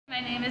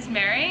My name is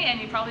Mary, and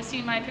you've probably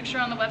seen my picture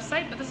on the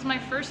website, but this is my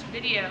first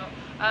video.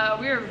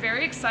 We are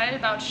very excited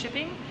about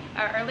shipping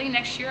early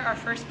next year our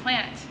first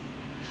plant.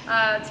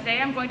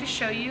 Today I'm going to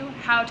show you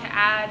how to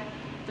add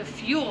the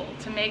fuel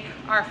to make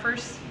our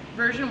first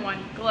version 1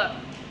 glow.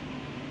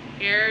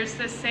 Here's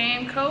the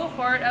same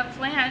cohort of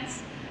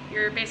plants.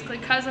 You're basically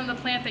cousin the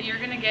plant that you're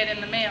going to get in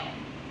the mail.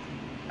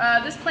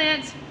 This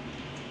plant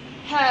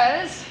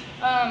has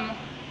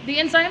the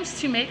enzymes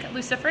to make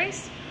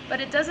luciferase, but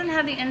it doesn't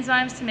have the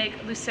enzymes to make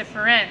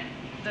luciferin,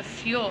 the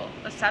fuel,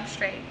 the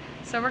substrate.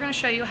 So we're going to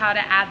show you how to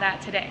add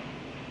that today.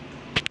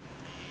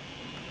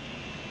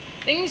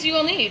 Things you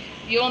will need.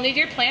 You will need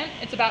your plant.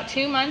 It's about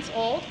 2 months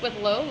old with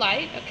low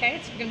light. Okay,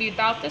 it's going to be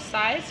about this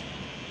size.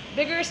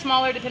 Bigger or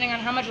smaller depending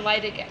on how much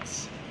light it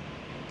gets.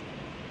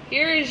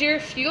 Here is your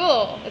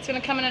fuel. It's going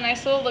to come in a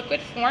nice little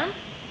liquid form.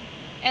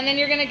 And then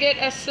you're going to get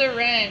a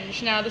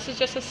syringe. Now this is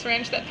just a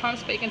syringe that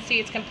pumps, but you can see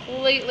it's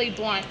completely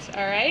blunt,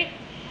 alright?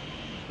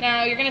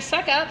 Now you're going to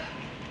suck up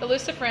the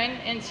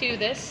luciferin into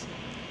this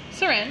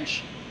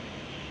syringe,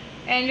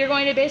 and you're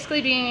going to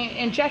basically be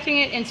injecting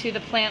it into the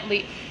plant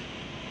leaf.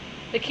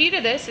 The key to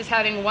this is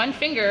having one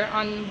finger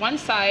on one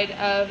side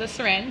of the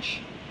syringe,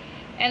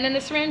 and then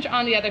the syringe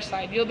on the other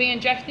side. You'll be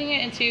injecting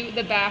it into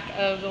the back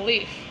of the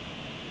leaf.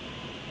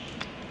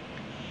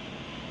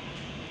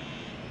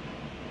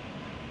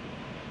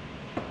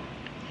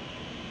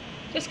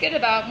 Just get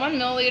about 1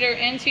 milliliter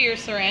into your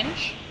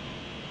syringe.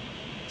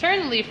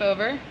 Turn the leaf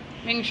over,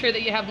 making sure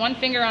that you have one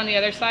finger on the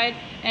other side,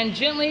 and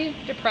gently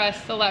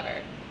depress the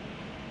lever.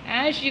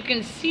 As you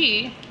can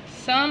see,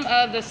 some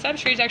of the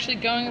substrate is actually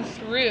going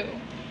through,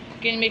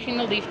 making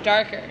the leaf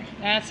darker.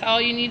 That's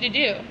all you need to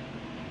do.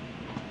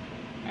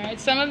 Alright,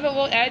 some of it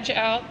will edge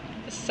out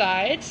the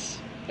sides,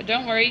 but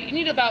don't worry, you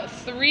need about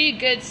 3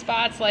 good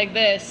spots like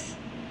this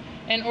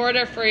in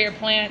order for your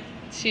plant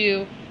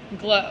to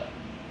glow.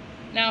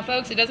 Now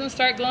folks, it doesn't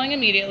start glowing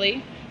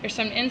immediately. There's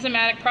some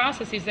enzymatic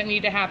processes that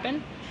need to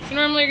happen. So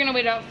normally you're going to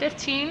wait about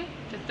 15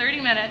 to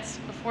 30 minutes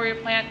before your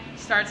plant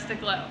starts to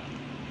glow.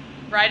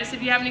 Write us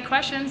if you have any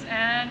questions,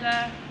 and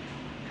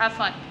have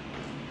fun.